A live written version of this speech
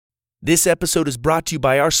This episode is brought to you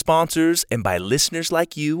by our sponsors and by listeners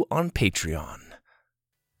like you on Patreon.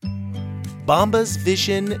 Bombas'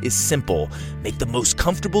 vision is simple. Make the most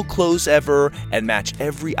comfortable clothes ever and match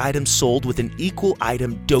every item sold with an equal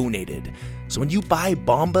item donated. So when you buy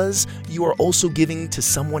Bombas, you are also giving to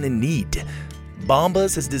someone in need.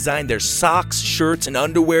 Bombas has designed their socks, shirts, and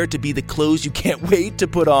underwear to be the clothes you can't wait to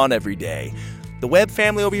put on every day. The Webb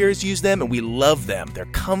family over here has used them, and we love them. They're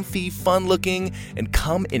comfy, fun-looking, and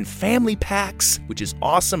come in family packs, which is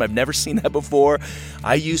awesome. I've never seen that before.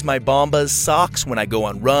 I use my Bombas socks when I go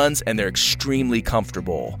on runs, and they're extremely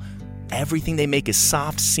comfortable. Everything they make is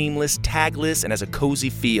soft, seamless, tagless, and has a cozy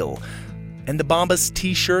feel. And the Bombas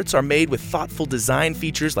t-shirts are made with thoughtful design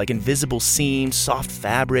features like invisible seams, soft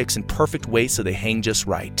fabrics, and perfect waist so they hang just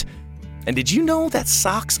right. And did you know that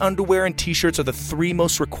socks, underwear, and t-shirts are the 3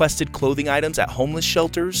 most requested clothing items at homeless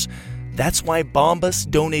shelters? That's why Bombas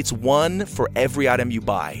donates 1 for every item you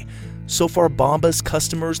buy. So far, Bombas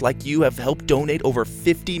customers like you have helped donate over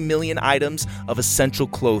 50 million items of essential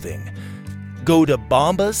clothing. Go to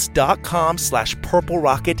bombas.com/Purple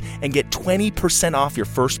Rocket and get 20% off your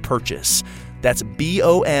first purchase. That's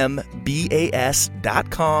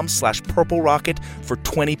BOMBAS.com/Purple Rocket for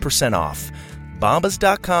 20% off.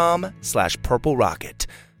 Bombas.com/Purple Rocket.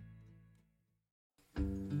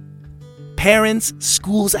 Parents,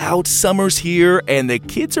 school's out, summer's here, and the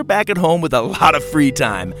kids are back at home with a lot of free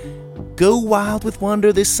time. Go wild with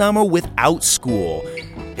wonder this summer with OutSchool.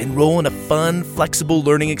 Enroll in a fun, flexible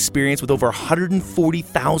learning experience with over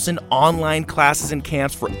 140,000 online classes and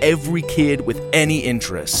camps for every kid with any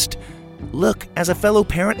interest. Look, as a fellow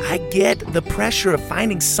parent, I get the pressure of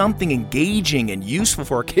finding something engaging and useful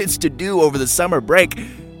for our kids to do over the summer break.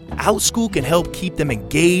 OutSchool can help keep them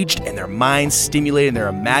engaged and their minds stimulated and their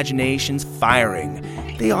imaginations firing.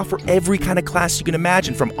 They offer every kind of class you can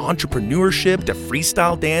imagine, from entrepreneurship to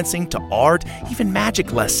freestyle dancing to art, even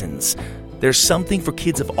magic lessons. There's something for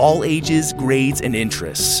kids of all ages, grades, and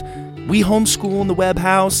interests. We homeschool in the Webb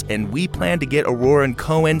house, and we plan to get Aurora and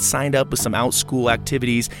Cohen signed up with some OutSchool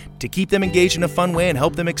activities to keep them engaged in a fun way and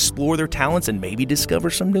help them explore their talents and maybe discover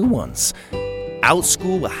some new ones.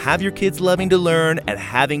 OutSchool will have your kids loving to learn and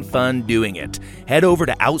having fun doing it. Head over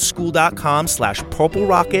to outschool.com/Purple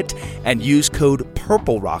Rocket and use code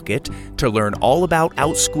Purple Rocket to learn all about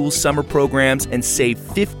OutSchool's summer programs and save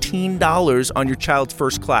 $15 on your child's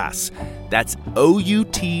first class. That's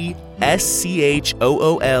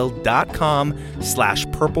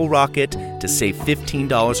OutSchool.com/Purple Rocket to save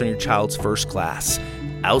 $15 on your child's first class.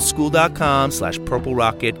 Outschool.com/Purple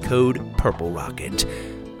Rocket, code Purple Rocket.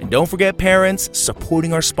 And don't forget, parents,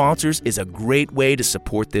 supporting our sponsors is a great way to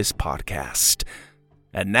support this podcast.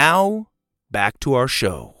 And now, back to our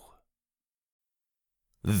show.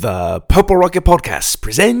 The Purple Rocket Podcast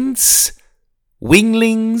presents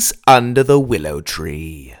Winglings Under the Willow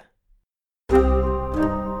Tree.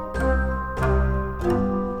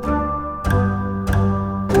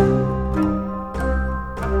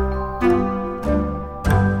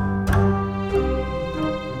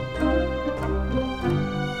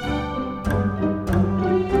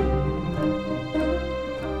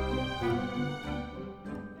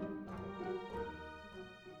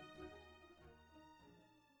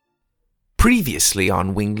 Previously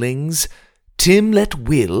on Winglings, Tim let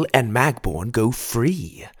Will and Magborn go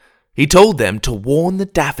free. He told them to warn the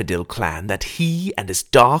Daffodil Clan that he and his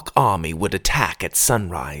dark army would attack at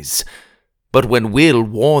sunrise. But when Will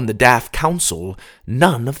warned the Daff Council,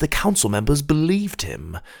 none of the council members believed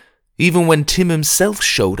him. Even when Tim himself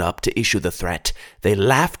showed up to issue the threat, they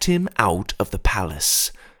laughed him out of the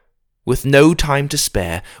palace. With no time to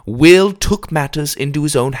spare, Will took matters into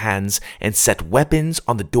his own hands and set weapons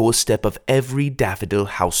on the doorstep of every Daffodil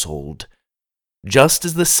household. Just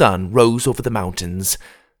as the sun rose over the mountains,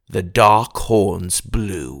 the dark horns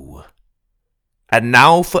blew. And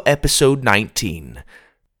now for episode 19,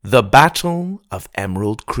 The Battle of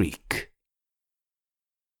Emerald Creek.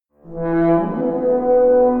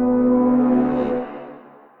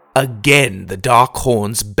 Again the dark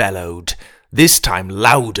horns bellowed, this time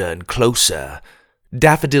louder and closer.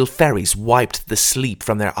 Daffodil fairies wiped the sleep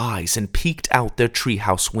from their eyes and peeked out their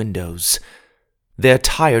treehouse windows. Their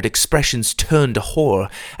tired expressions turned to horror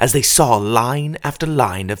as they saw line after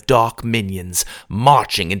line of dark minions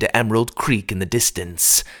marching into Emerald Creek in the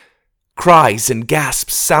distance. Cries and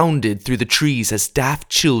gasps sounded through the trees as daft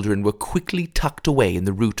children were quickly tucked away in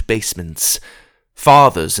the root basements.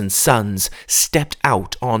 Fathers and sons stepped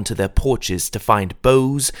out onto their porches to find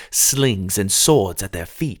bows, slings, and swords at their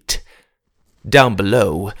feet. Down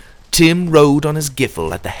below, Tim rode on his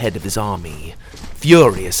giffel at the head of his army,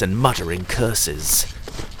 furious and muttering curses.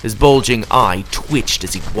 His bulging eye twitched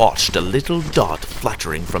as he watched a little dot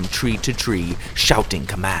fluttering from tree to tree, shouting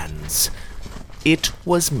commands. It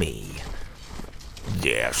was me.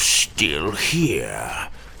 "They're still here,"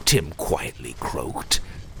 Tim quietly croaked.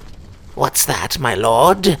 "What's that, my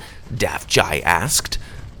lord?" Daff Jai asked.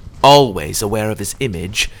 Always aware of his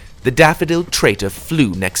image, the daffodil traitor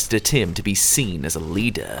flew next to Tim to be seen as a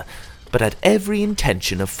leader, but had every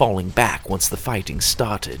intention of falling back once the fighting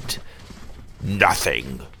started.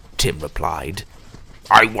 "Nothing," Tim replied.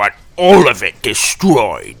 "I want all of it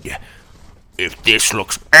destroyed. If this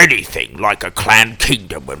looks anything like a clan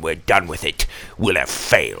kingdom when we're done with it, we'll have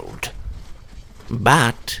failed."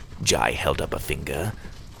 "But," Jai held up a finger,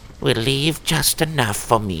 "we'll leave just enough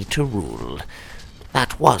for me to rule.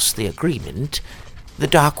 That was the agreement. The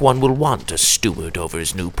Dark One will want a steward over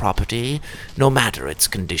his new property, no matter its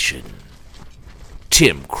condition."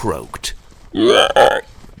 Tim croaked.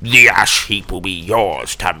 "The ash heap will be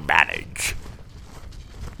yours to manage."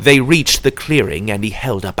 They reached the clearing and he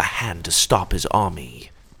held up a hand to stop his army.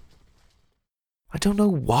 I don't know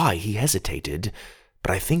why he hesitated,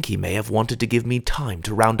 but I think he may have wanted to give me time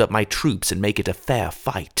to round up my troops and make it a fair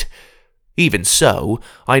fight. Even so,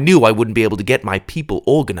 I knew I wouldn't be able to get my people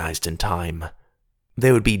organized in time.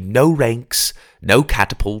 There would be no ranks, no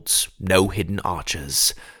catapults, no hidden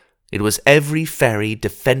archers. It was every fairy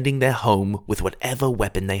defending their home with whatever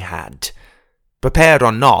weapon they had. Prepared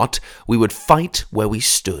or not, we would fight where we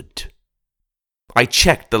stood. I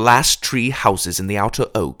checked the last tree houses in the outer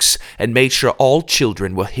oaks and made sure all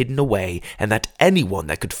children were hidden away and that anyone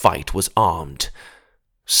that could fight was armed.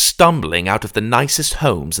 Stumbling out of the nicest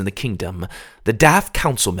homes in the kingdom, the daft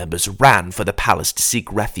council members ran for the palace to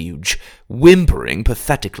seek refuge, whimpering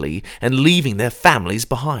pathetically and leaving their families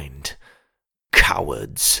behind.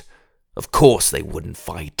 Cowards. Of course they wouldn't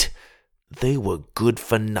fight. They were good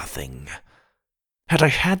for nothing. Had I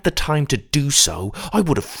had the time to do so, I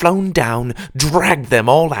would have flown down, dragged them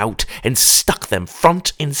all out, and stuck them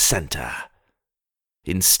front and center.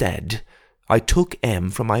 Instead, I took Em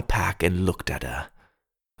from my pack and looked at her.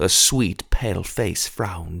 Her sweet, pale face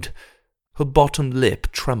frowned. Her bottom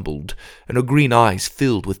lip trembled, and her green eyes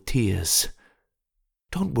filled with tears.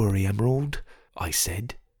 "Don't worry, Emerald," I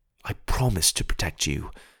said. "I promise to protect you,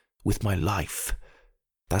 with my life.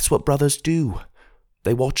 That's what brothers do.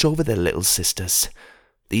 They watch over their little sisters,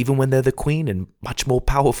 even when they're the queen and much more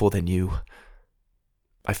powerful than you."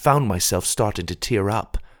 I found myself starting to tear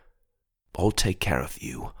up. "I'll take care of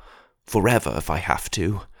you, forever if I have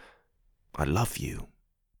to. I love you."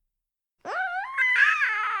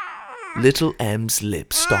 Little Em's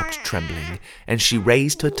lips stopped trembling, and she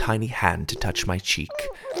raised her tiny hand to touch my cheek.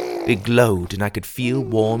 It glowed, and I could feel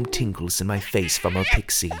warm tingles in my face from her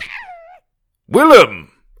pixie.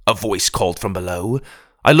 "Willem!" a voice called from below.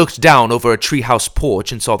 I looked down over a treehouse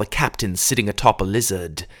porch and saw the captain sitting atop a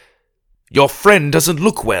lizard. "Your friend doesn't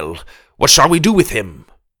look well. What shall we do with him?"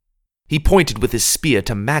 He pointed with his spear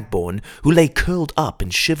to Magborn, who lay curled up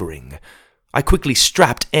and shivering. I quickly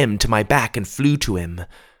strapped Em to my back and flew to him.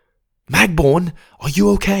 "Magborn, are you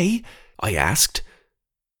okay?" I asked.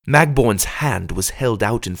 Magborn's hand was held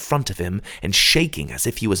out in front of him and shaking as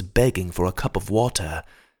if he was begging for a cup of water.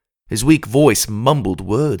 His weak voice mumbled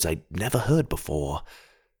words I'd never heard before.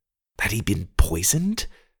 Had he been poisoned?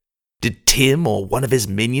 Did Tim or one of his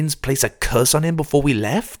minions place a curse on him before we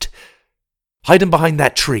left? "Hide him behind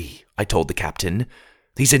that tree," I told the captain.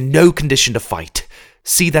 "He's in no condition to fight.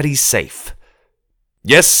 See that he's safe."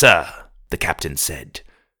 "Yes, sir," the captain said.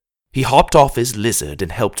 He hopped off his lizard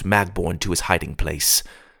and helped Magborn to his hiding place.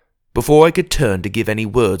 Before I could turn to give any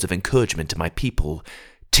words of encouragement to my people,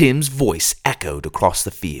 Tim's voice echoed across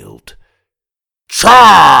the field.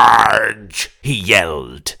 "Charge!" he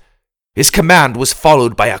yelled. His command was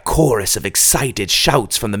followed by a chorus of excited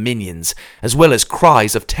shouts from the minions, as well as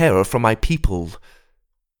cries of terror from my people.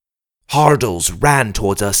 Hardles ran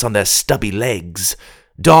towards us on their stubby legs.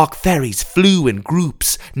 Dark fairies flew in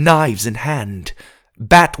groups, knives in hand.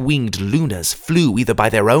 Bat-winged lunas flew either by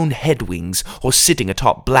their own head wings or sitting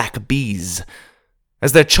atop black bees.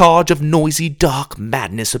 As their charge of noisy, dark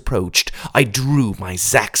madness approached, I drew my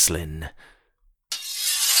Zaxlin.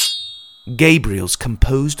 Gabriel's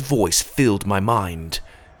composed voice filled my mind.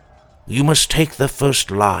 "You must take the first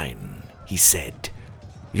line," he said.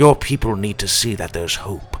 "Your people need to see that there's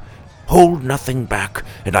hope. Hold nothing back,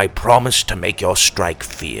 and I promise to make your strike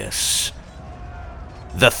fierce."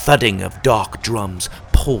 The thudding of dark drums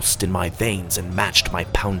pulsed in my veins and matched my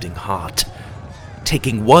pounding heart.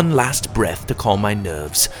 Taking one last breath to calm my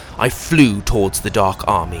nerves, I flew towards the dark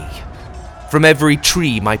army. From every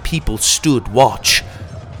tree my people stood watch.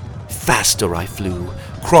 Faster I flew,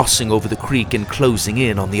 crossing over the creek and closing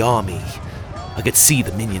in on the army. I could see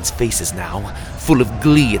the minions' faces now, full of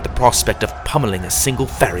glee at the prospect of pummeling a single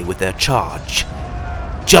ferry with their charge.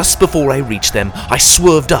 Just before I reached them, I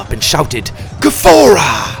swerved up and shouted,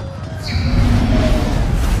 "Gafora!"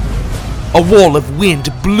 A wall of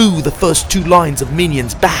wind blew the first two lines of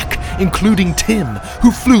minions back, including Tim,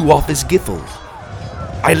 who flew off his giffle.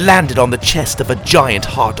 I landed on the chest of a giant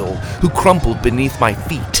hardle, who crumpled beneath my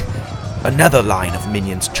feet. Another line of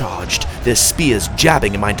minions charged, their spears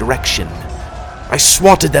jabbing in my direction. I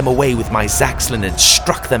swatted them away with my Zaxlin and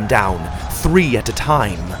struck them down, 3 at a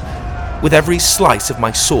time. With every slice of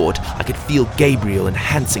my sword, I could feel Gabriel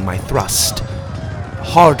enhancing my thrust.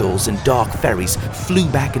 Hardles and dark ferries flew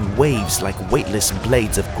back in waves like weightless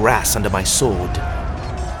blades of grass under my sword.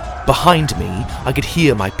 Behind me, I could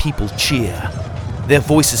hear my people cheer. Their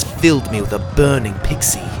voices filled me with a burning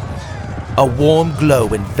pixie. A warm glow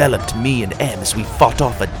enveloped me and Em as we fought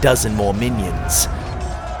off a dozen more minions.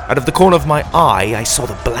 Out of the corner of my eye, I saw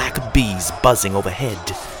the black bees buzzing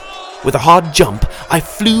overhead. With a hard jump, I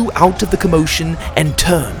flew out of the commotion and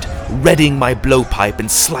turned, readying my blowpipe and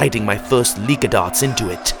sliding my first leaker darts into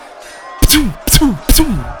it. P'tum, p'tum,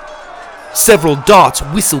 p'tum. Several darts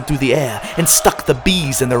whistled through the air and stuck the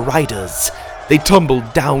bees and their riders. They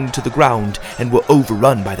tumbled down to the ground and were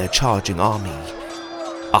overrun by their charging army.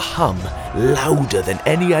 A hum, louder than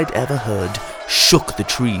any I'd ever heard, shook the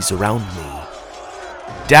trees around me.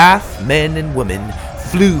 Daft men and women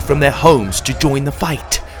flew from their homes to join the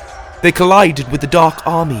fight. They collided with the Dark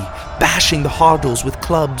Army, bashing the Hardles with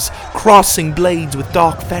clubs, crossing blades with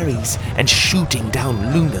dark ferries, and shooting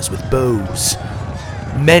down Lunas with bows.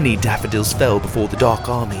 Many daffodils fell before the Dark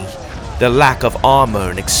Army. Their lack of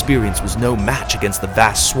armor and experience was no match against the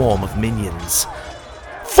vast swarm of minions.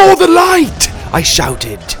 "For the light!" I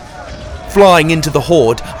shouted. Flying into the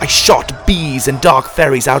horde, I shot bees and dark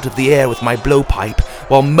ferries out of the air with my blowpipe,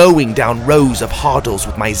 while mowing down rows of Hardles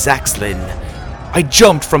with my Zaxlin. I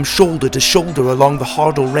jumped from shoulder to shoulder along the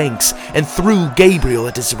Hardle ranks and threw Gabriel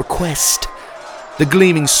at his request. The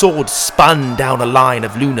gleaming sword spun down a line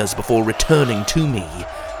of Lunas before returning to me.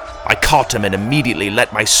 I caught him and immediately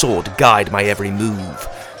let my sword guide my every move.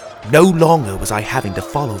 No longer was I having to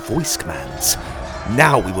follow voice commands.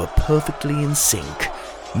 Now we were perfectly in sync.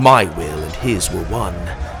 My will and his were one.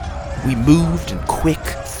 We moved in quick,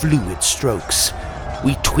 fluid strokes.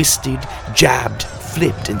 We twisted, jabbed,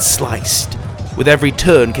 flipped, and sliced. With every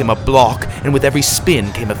turn came a block, and with every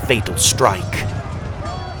spin came a fatal strike.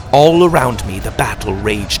 All around me the battle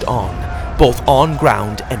raged on, both on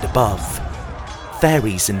ground and above.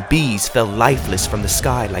 Fairies and bees fell lifeless from the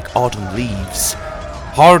sky like autumn leaves.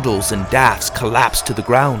 Hardles and daffs collapsed to the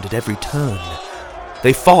ground at every turn.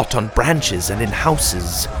 They fought on branches and in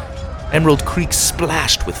houses. Emerald Creek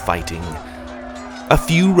splashed with fighting. A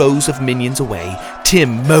few rows of minions away,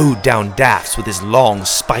 Tim mowed down daffs with his long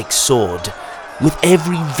spiked sword. With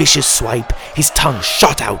every vicious swipe, his tongue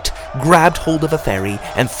shot out, grabbed hold of a fairy,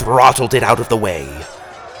 and throttled it out of the way.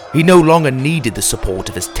 He no longer needed the support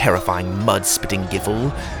of his terrifying mud-spitting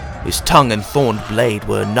giffle. His tongue and thorned blade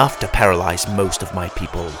were enough to paralyze most of my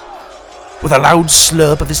people. With a loud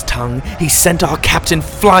slurp of his tongue, he sent our captain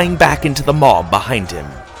flying back into the mob behind him.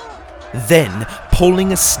 Then,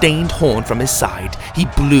 pulling a stained horn from his side, he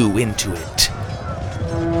blew into it.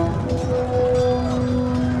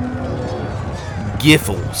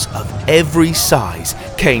 Giffles of every size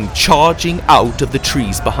came charging out of the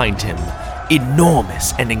trees behind him,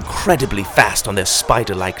 enormous and incredibly fast on their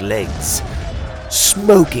spider-like legs.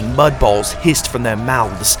 Smoking mud balls hissed from their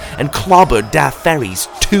mouths and clobbered daft fairies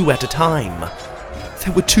 2 at a time.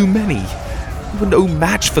 There were too many. We were no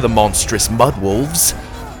match for the monstrous mud wolves.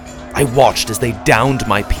 I watched as they downed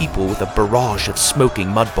my people with a barrage of smoking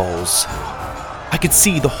mud balls. I could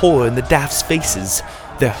see the horror in the daft's faces,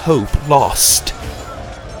 their hope lost.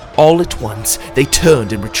 All at once, they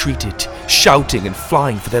turned and retreated, shouting and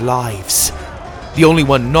flying for their lives. The only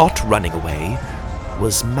one not running away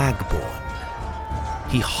was Magborn.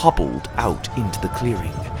 He hobbled out into the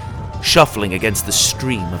clearing, shuffling against the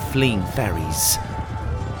stream of fleeing fairies.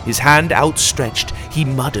 His hand outstretched, he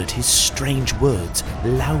muttered his strange words,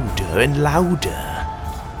 louder and louder.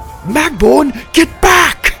 "Magborn, get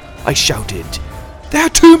back!" I shouted. "There are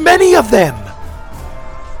too many of them!"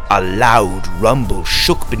 A loud rumble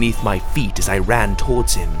shook beneath my feet as I ran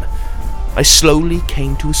towards him. I slowly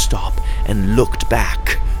came to a stop and looked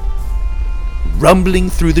back. Rumbling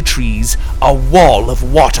through the trees, a wall of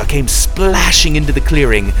water came splashing into the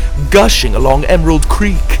clearing, gushing along Emerald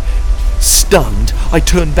Creek. Stunned, I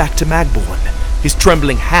turned back to Magborn. His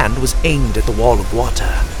trembling hand was aimed at the wall of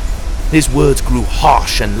water. His words grew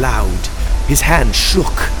harsh and loud. His hand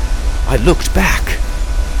shook. I looked back.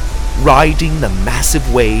 Riding the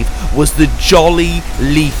massive wave was the Jolly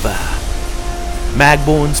Leafer.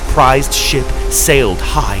 Magborn's prized ship sailed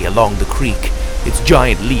high along the creek, its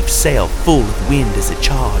giant leaf sail full of wind as it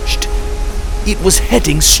charged. It was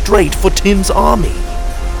heading straight for Tim's army.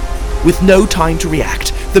 With no time to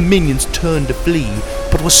react, the minions turned to flee,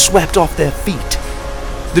 but were swept off their feet.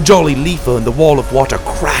 The Jolly Leafer and the wall of water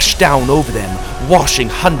crashed down over them, washing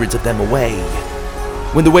hundreds of them away.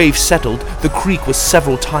 When the wave settled, the creek was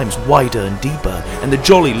several times wider and deeper, and the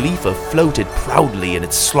Jolly Leafer floated proudly in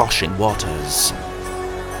its sloshing waters.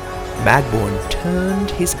 Magborn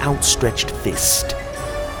turned his outstretched fist.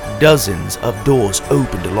 Dozens of doors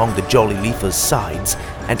opened along the Jolly Leafer's sides,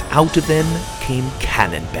 and out of them came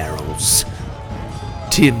cannon barrels.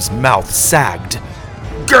 Tim's mouth sagged.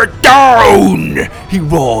 "Get down!" he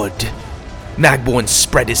roared. Magborn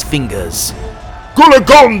spread his fingers.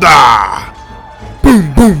 "Gulagonda!"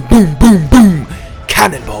 Boom, boom, boom, boom, boom!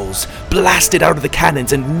 Cannonballs blasted out of the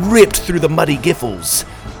cannons and ripped through the muddy giffles.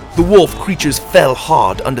 The wolf creatures fell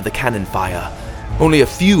hard under the cannon fire. Only a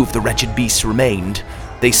few of the wretched beasts remained.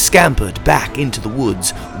 They scampered back into the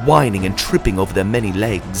woods, whining and tripping over their many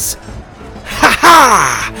legs. "Ha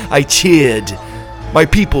ha!" I cheered. My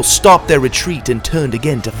people stopped their retreat and turned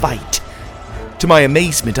again to fight. To my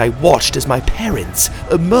amazement, I watched as my parents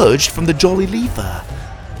emerged from the Jolly Leafer.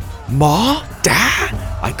 "Ma? Dad?"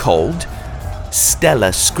 I called.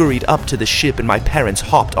 Stella scurried up to the ship and my parents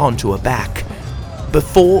hopped onto her back.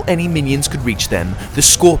 Before any minions could reach them, the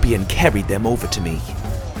scorpion carried them over to me.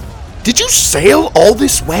 "Did you sail all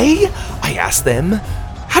this way?" I asked them.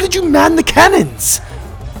 "How did you man the cannons?"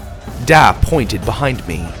 Da pointed behind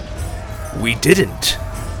me. "We didn't."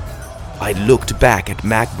 I looked back at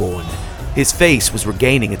Magborn. His face was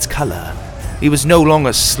regaining its color. He was no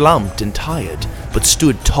longer slumped and tired, but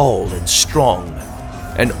stood tall and strong.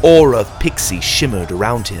 An aura of pixie shimmered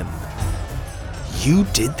around him. "You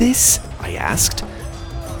did this?" I asked.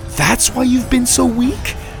 "That's why you've been so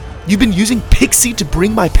weak? You've been using pixie to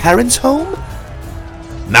bring my parents home?"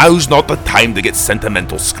 "Now's not the time to get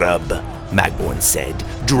sentimental, scrub," Magborn said,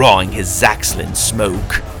 drawing his Zaxlin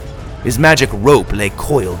smoke. His magic rope lay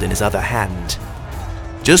coiled in his other hand.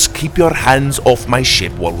 "Just keep your hands off my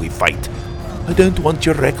ship while we fight. I don't want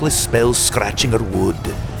your reckless spells scratching our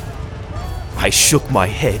wood." I shook my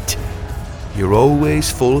head. "You're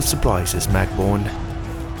always full of surprises, Magborn."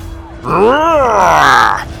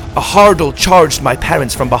 A hardle charged my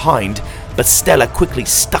parents from behind, but Stella quickly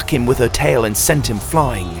stuck him with her tail and sent him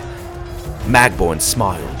flying. Magborn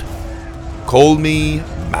smiled. "Call me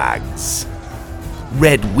Mags."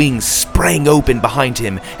 Red wings sprang open behind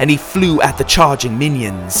him, and he flew at the charging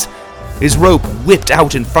minions. His rope whipped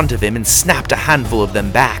out in front of him and snapped a handful of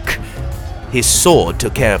them back. His sword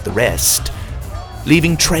took care of the rest.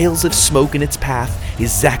 Leaving trails of smoke in its path,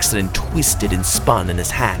 his Zaxlin twisted and spun in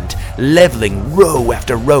his hand, leveling row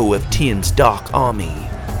after row of Tim's dark army.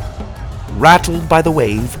 Rattled by the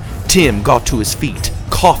wave, Tim got to his feet,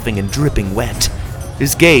 coughing and dripping wet.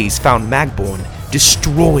 His gaze found Magborn,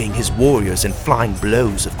 destroying his warriors in flying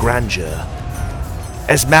blows of grandeur.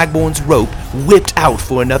 As Magborn's rope whipped out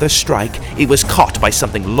for another strike, it was caught by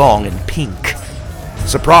something long and pink.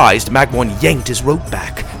 Surprised, Magborn yanked his rope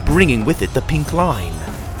back, bringing with it the pink line.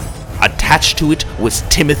 Attached to it was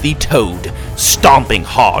Timothy Toad, stomping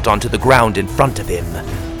hard onto the ground in front of him.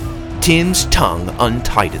 Tim's tongue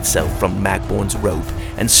untied itself from Magborn's rope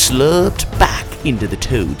and slurped back into the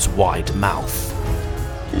Toad's wide mouth.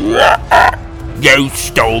 "You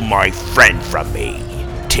stole my friend from me,"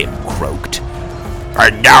 Tim croaked.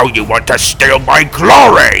 "And now you want to steal my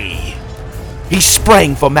glory!" He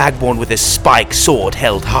sprang for Magborn with his spike sword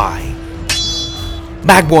held high.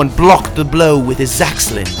 Magborn blocked the blow with his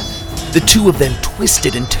Zaxlin. The two of them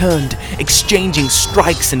twisted and turned, exchanging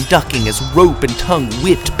strikes and ducking as rope and tongue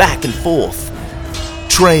whipped back and forth.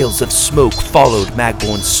 Trails of smoke followed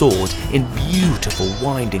Magborn's sword in beautiful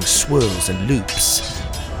winding swirls and loops.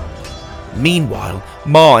 Meanwhile,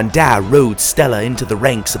 Ma and Da rode Stella into the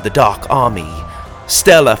ranks of the Dark Army.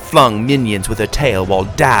 Stella flung minions with her tail while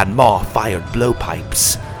Da and Ma fired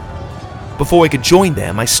blowpipes. Before I could join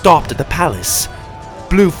them, I stopped at the palace.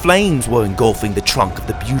 Blue flames were engulfing the trunk of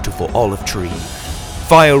the beautiful olive tree.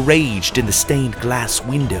 Fire raged in the stained glass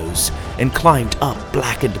windows and climbed up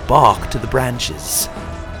blackened bark to the branches.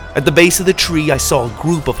 At the base of the tree, I saw a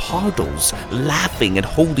group of hardles laughing and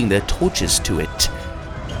holding their torches to it.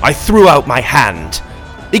 I threw out my hand.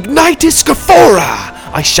 "Ignitis Scaphora!"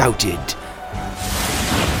 I shouted.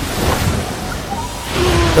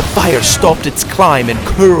 The fire stopped its climb and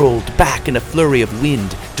curled back in a flurry of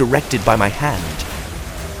wind directed by my hand.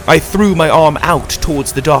 I threw my arm out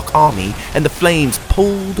towards the dark army, and the flames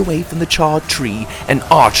pulled away from the charred tree and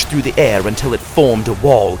arched through the air until it formed a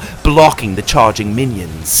wall, blocking the charging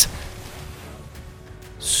minions.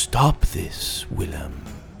 "Stop this, Willow,"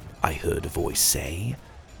 I heard a voice say.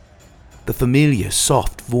 The familiar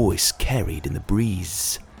soft voice carried in the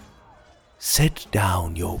breeze. "Set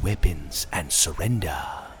down your weapons and surrender,"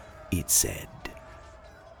 it said.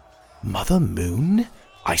 "Mother Moon?"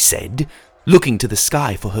 I said, looking to the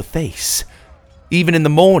sky for her face. Even in the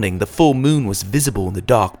morning, the full moon was visible in the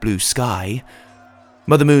dark blue sky.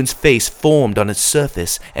 Mother Moon's face formed on its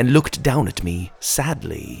surface and looked down at me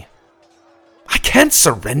sadly. "I can't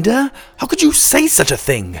surrender! How could you say such a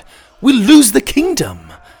thing? We'll lose the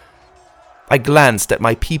kingdom!" I glanced at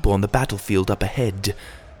my people on the battlefield up ahead.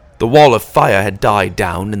 The wall of fire had died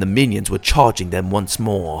down and the minions were charging them once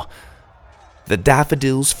more. The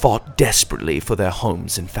daffodils fought desperately for their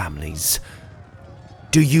homes and families.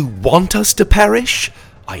 "Do you want us to perish?"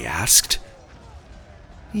 I asked.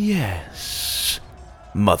 "Yes,"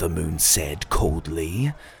 Mother Moon said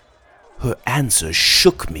coldly. Her answer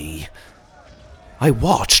shook me. I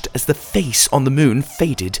watched as the face on the moon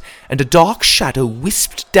faded and a dark shadow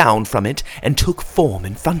wisped down from it and took form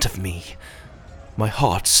in front of me. My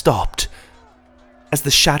heart stopped. As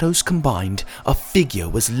the shadows combined, a figure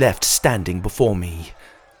was left standing before me.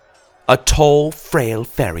 A tall, frail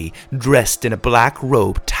fairy dressed in a black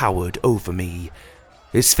robe towered over me.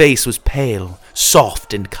 His face was pale,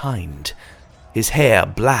 soft, and kind. His hair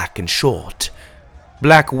black and short.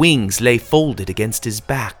 Black wings lay folded against his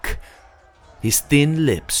back. His thin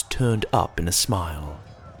lips turned up in a smile.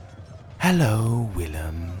 "Hello,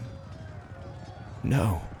 Willow."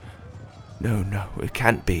 No, it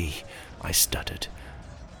can't be," I stuttered.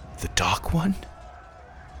 "The Dark One?"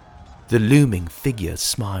 The looming figure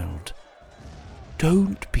smiled.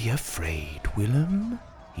 "Don't be afraid, Willow,"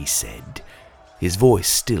 he said, his voice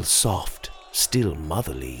still soft, still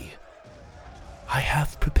motherly. "I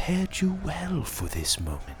have prepared you well for this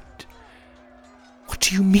moment." "What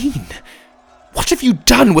do you mean? What have you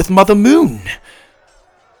done with Mother Moon?"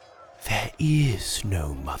 "There is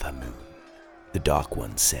no Mother Moon," the Dark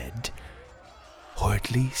One said. "Or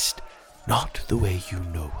at least, not the way you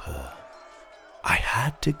know her. I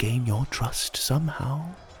had to gain your trust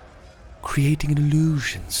somehow. Creating an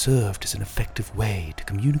illusion served as an effective way to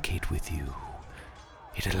communicate with you.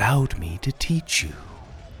 It allowed me to teach you."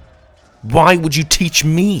 "Why would you teach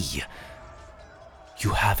me?"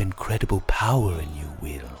 "You have incredible power in you,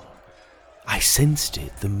 Will. I sensed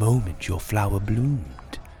it the moment your flower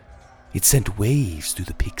bloomed. It sent waves through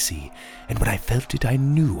the pixie, and when I felt it, I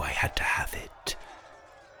knew I had to have it.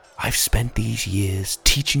 I've spent these years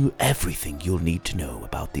teaching you everything you'll need to know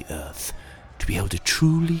about the Earth to be able to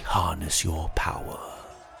truly harness your power."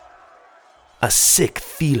 A sick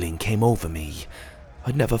feeling came over me.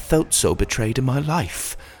 I'd never felt so betrayed in my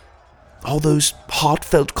life. All those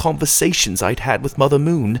heartfelt conversations I'd had with Mother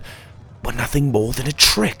Moon were nothing more than a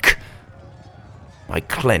trick. I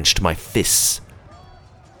clenched my fists.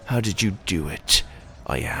 "How did you do it?"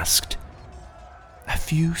 I asked. "A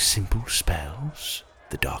few simple spells,"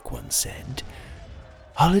 the Dark One said.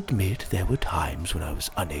 "I'll admit there were times when I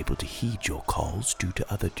was unable to heed your calls due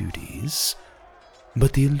to other duties,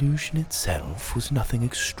 but the illusion itself was nothing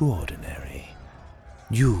extraordinary.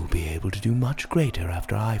 You'll be able to do much greater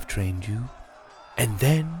after I've trained you, and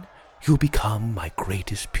then you'll become my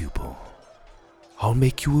greatest pupil. I'll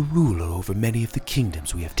make you a ruler over many of the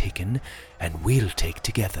kingdoms we have taken, and we'll take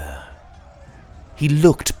together." He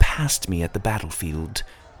looked past me at the battlefield.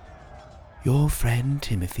 "Your friend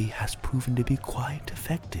Timothy has proven to be quite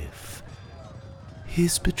effective.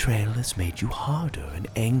 His betrayal has made you harder and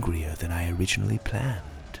angrier than I originally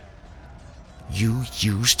planned." "You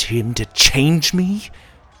used him to change me?"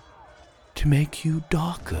 "To make you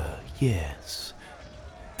darker, yes.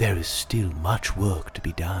 There is still much work to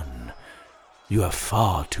be done. You have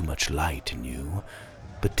far too much light in you,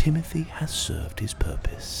 but Timothy has served his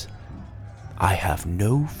purpose. I have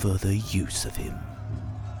no further use of him."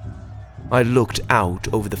 I looked out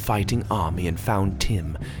over the fighting army and found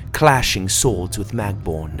Tim clashing swords with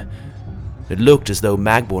Magborn. It looked as though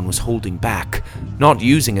Magborn was holding back, not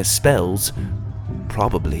using his spells,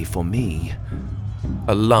 probably for me.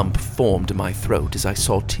 A lump formed in my throat as I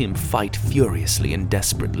saw Tim fight furiously and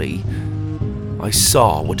desperately. I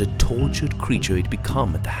saw what a tortured creature he'd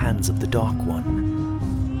become at the hands of the Dark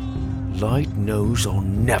One. "Light knows I'll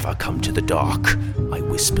never come to the dark," I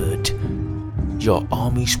whispered. "Your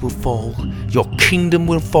armies will fall, your kingdom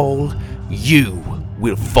will fall, you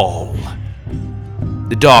will fall."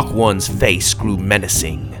 The Dark One's face grew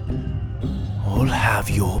menacing. I'll have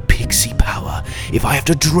your pixie power if I have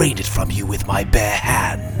to drain it from you with my bare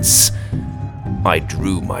hands. I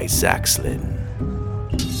drew my Zaxlin.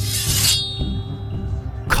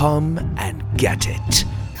 Come and get it.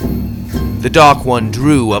 The Dark One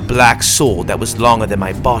drew a black sword that was longer than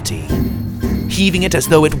my body. Heaving it as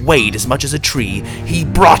though it weighed as much as a tree, he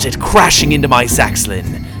brought it crashing into my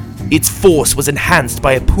Zaxlin. Its force was enhanced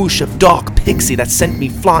by a push of dark pixie that sent me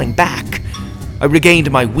flying back. I regained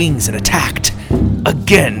my wings and attacked.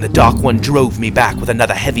 Again, the Dark One drove me back with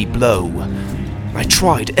another heavy blow. I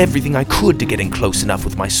tried everything I could to get in close enough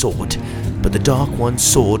with my sword, but the Dark One's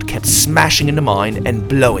sword kept smashing into mine and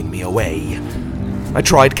blowing me away. I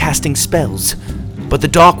tried casting spells, but the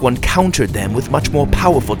Dark One countered them with much more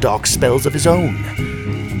powerful dark spells of his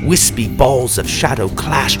own. Wispy balls of shadow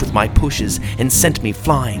clashed with my pushes and sent me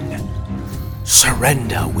flying.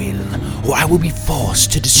 Surrender, Will, or I will be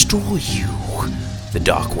forced to destroy you, the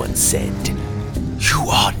Dark One said. You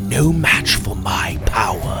are no match for my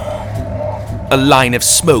power. A line of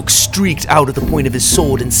smoke streaked out of the point of his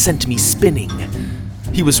sword and sent me spinning.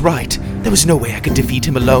 He was right. There was no way I could defeat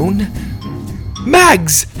him alone.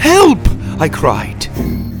 Mags, help! I cried.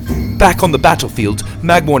 Back on the battlefield,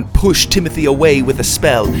 Magborn pushed Timothy away with a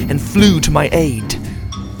spell and flew to my aid.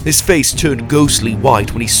 His face turned ghostly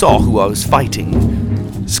white when he saw who I was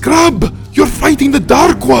fighting. Scrub, you're fighting the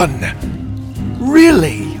Dark One!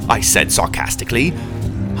 Really? I said sarcastically.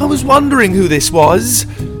 I was wondering who this was.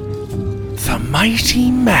 The mighty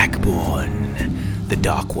Magborn, the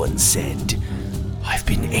Dark One said. I've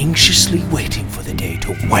been anxiously waiting for the day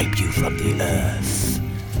to wipe you from the earth.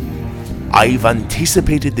 I've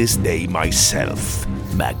anticipated this day myself,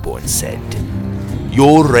 Magborn said.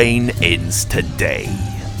 Your reign ends today.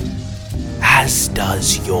 As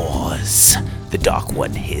does yours, the Dark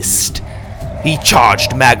One hissed. He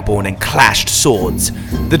charged Magborn and clashed swords.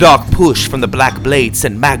 The dark push from the black blade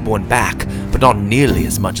sent Magborn back, but not nearly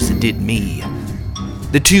as much as it did me.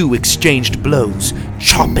 The two exchanged blows,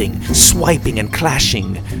 chopping, swiping, and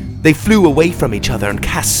clashing. They flew away from each other and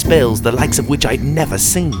cast spells the likes of which I'd never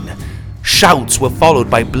seen. Shouts were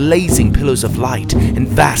followed by blazing pillars of light and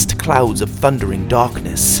vast clouds of thundering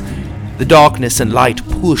darkness. The darkness and light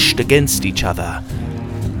pushed against each other.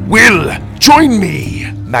 Will, join me,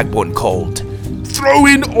 Magborn called. Throw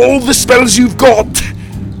in all the spells you've got.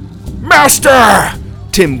 Master,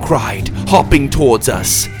 Tim cried, hopping towards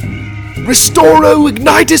us. Restoro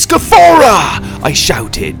Ignitus Gaphora! I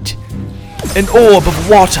shouted. An orb of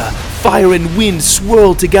water, fire and wind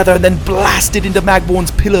swirled together and then blasted into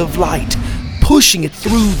Magborn's pillar of light, pushing it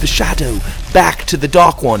through the shadow back to the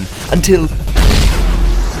Dark One until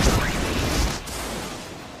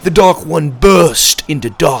the Dark One burst into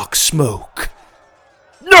dark smoke.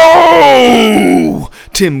 No!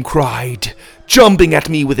 Tim cried, jumping at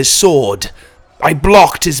me with his sword. I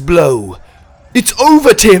blocked his blow. It's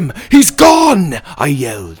over, Tim! He's gone! I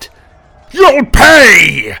yelled. You'll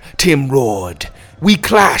pay! Tim roared. We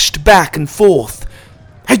clashed back and forth.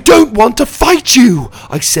 I don't want to fight you,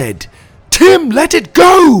 I said. Tim, let it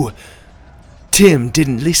go! Tim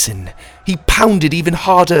didn't listen. He pounded even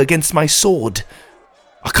harder against my sword.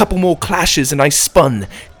 A couple more clashes and I spun,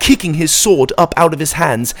 kicking his sword up out of his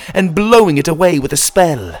hands and blowing it away with a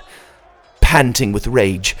spell. Panting with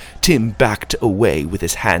rage, Tim backed away with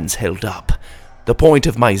his hands held up, the point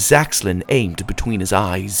of my Zaxlin aimed between his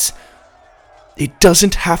eyes. It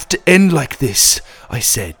doesn't have to end like this, I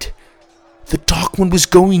said. The Dark One was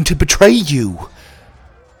going to betray you.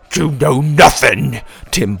 You know nothing,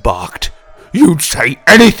 Tim barked. You'd say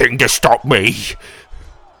anything to stop me.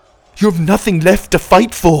 You have nothing left to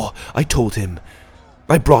fight for, I told him.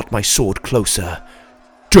 I brought my sword closer.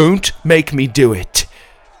 Don't make me do it.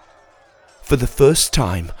 For the first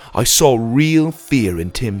time, I saw real fear in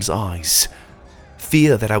Tim's eyes.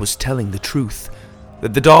 Fear that I was telling the truth,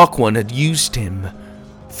 that the Dark One had used him.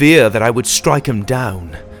 Fear that I would strike him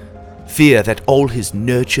down. Fear that all his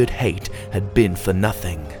nurtured hate had been for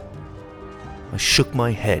nothing. I shook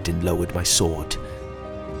my head and lowered my sword.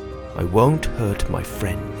 I won't hurt my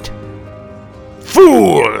friend.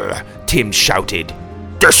 Fool! Tim shouted.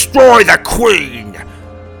 Destroy the Queen!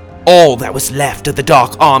 All that was left of the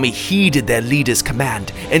Dark Army heeded their leader's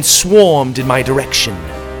command and swarmed in my direction.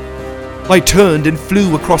 I turned and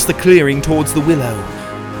flew across the clearing towards the Willow.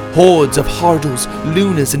 Hordes of Hardles,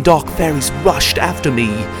 Lunas, and Dark Fairies rushed after me.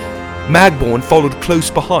 Magborn followed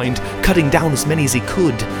close behind, cutting down as many as he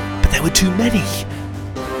could, but there were too many.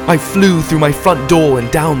 I flew through my front door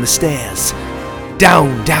and down the stairs.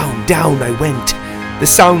 Down, down, down I went. The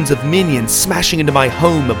sounds of minions smashing into my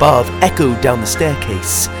home above echoed down the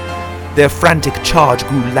staircase. Their frantic charge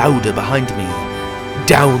grew louder behind me.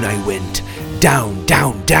 Down I went, down,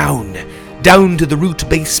 down, down, down to the root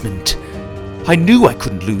basement. I knew I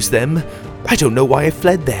couldn't lose them. I don't know why I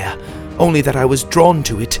fled there, only that I was drawn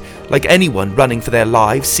to it, like anyone running for their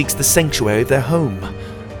lives seeks the sanctuary of their home.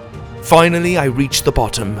 Finally, I reached the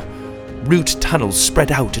bottom. Root tunnels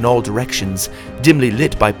spread out in all directions, dimly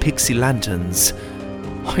lit by pixie lanterns.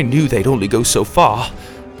 I knew they'd only go so far.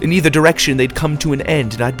 In either direction, they'd come to an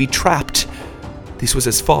end and I'd be trapped. This was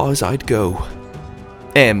as far as I'd go.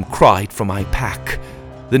 Em cried for my pack.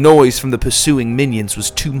 The noise from the pursuing minions was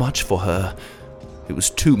too much for her. It was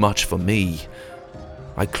too much for me.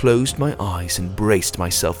 I closed my eyes and braced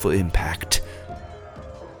myself for impact.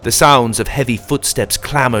 The sounds of heavy footsteps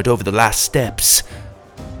clamored over the last steps.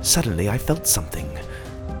 Suddenly I felt something.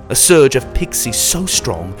 A surge of pixie so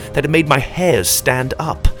strong that it made my hairs stand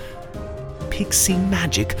up. Pixie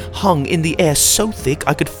magic hung in the air so thick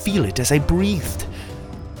I could feel it as I breathed.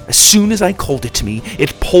 As soon as I called it to me,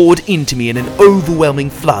 it poured into me in an overwhelming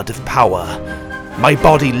flood of power. My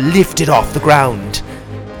body lifted off the ground.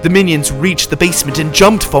 The minions reached the basement and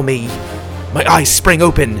jumped for me. My eyes sprang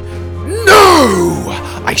open. "No!"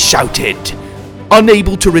 I shouted.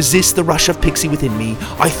 Unable to resist the rush of pixie within me,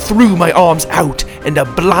 I threw my arms out and a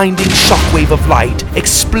blinding shockwave of light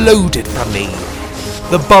exploded from me.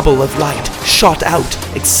 The bubble of light shot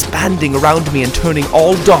out, expanding around me and turning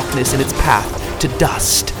all darkness in its path to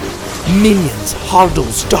dust. Minions,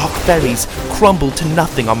 hardles, dark fairies crumbled to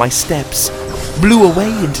nothing on my steps, blew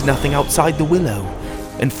away into nothing outside the willow,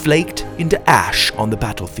 and flaked into ash on the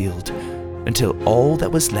battlefield, until all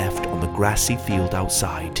that was left on the grassy field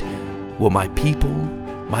outside were my people,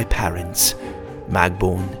 my parents,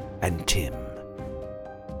 Magborn and Tim.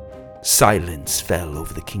 Silence fell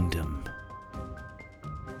over the kingdom.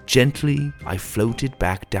 Gently, I floated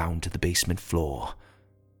back down to the basement floor.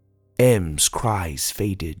 Em's cries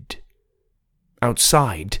faded.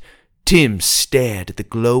 Outside, Tim stared at the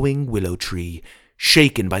glowing willow tree,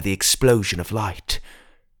 shaken by the explosion of light.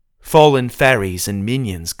 Fallen fairies and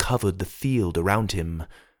minions covered the field around him.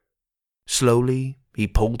 Slowly, he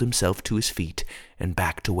pulled himself to his feet and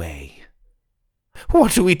backed away.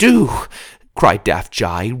 "What do we do?" cried Daft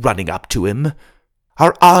Jai, running up to him.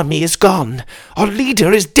 "Our army is gone. Our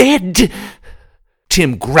leader is dead."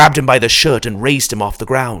 Tim grabbed him by the shirt and raised him off the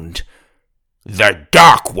ground. "The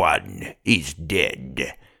Dark One is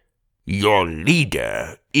dead. Your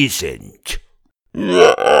leader isn't."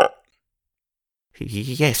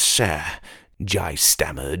 "Yes, sir," Jai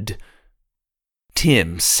stammered.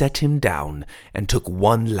 Tim set him down and took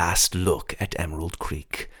one last look at Emerald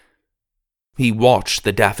Creek. He watched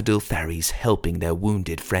the daffodil fairies helping their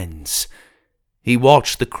wounded friends. He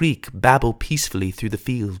watched the creek babble peacefully through the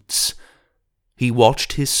fields. He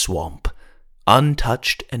watched his swamp,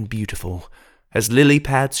 untouched and beautiful, as lily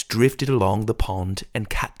pads drifted along the pond and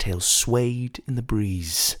cattails swayed in the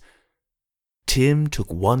breeze. Tim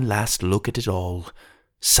took one last look at it all,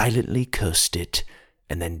 silently cursed it,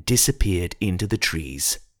 and then disappeared into the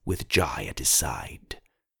trees with Jai at his side.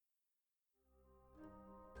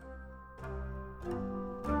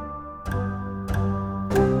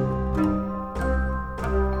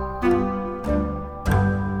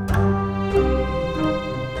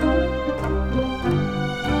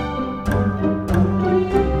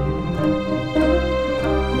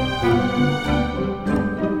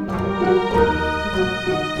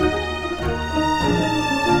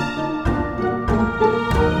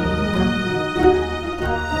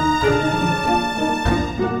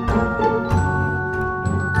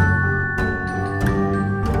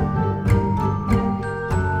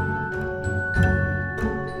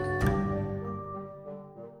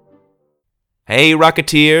 Hey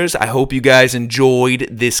Rocketeers, I hope you guys enjoyed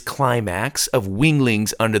this climax of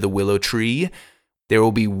Winglings Under the Willow Tree. There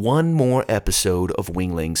will be one more episode of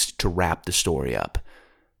Winglings to wrap the story up.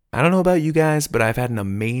 I don't know about you guys, but I've had an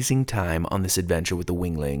amazing time on this adventure with the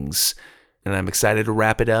Winglings, and I'm excited to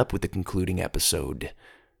wrap it up with the concluding episode.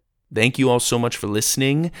 Thank you all so much for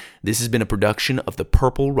listening. This has been a production of the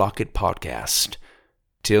Purple Rocket Podcast.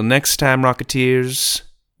 Till next time, Rocketeers,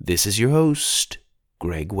 this is your host,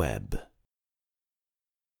 Greg Webb.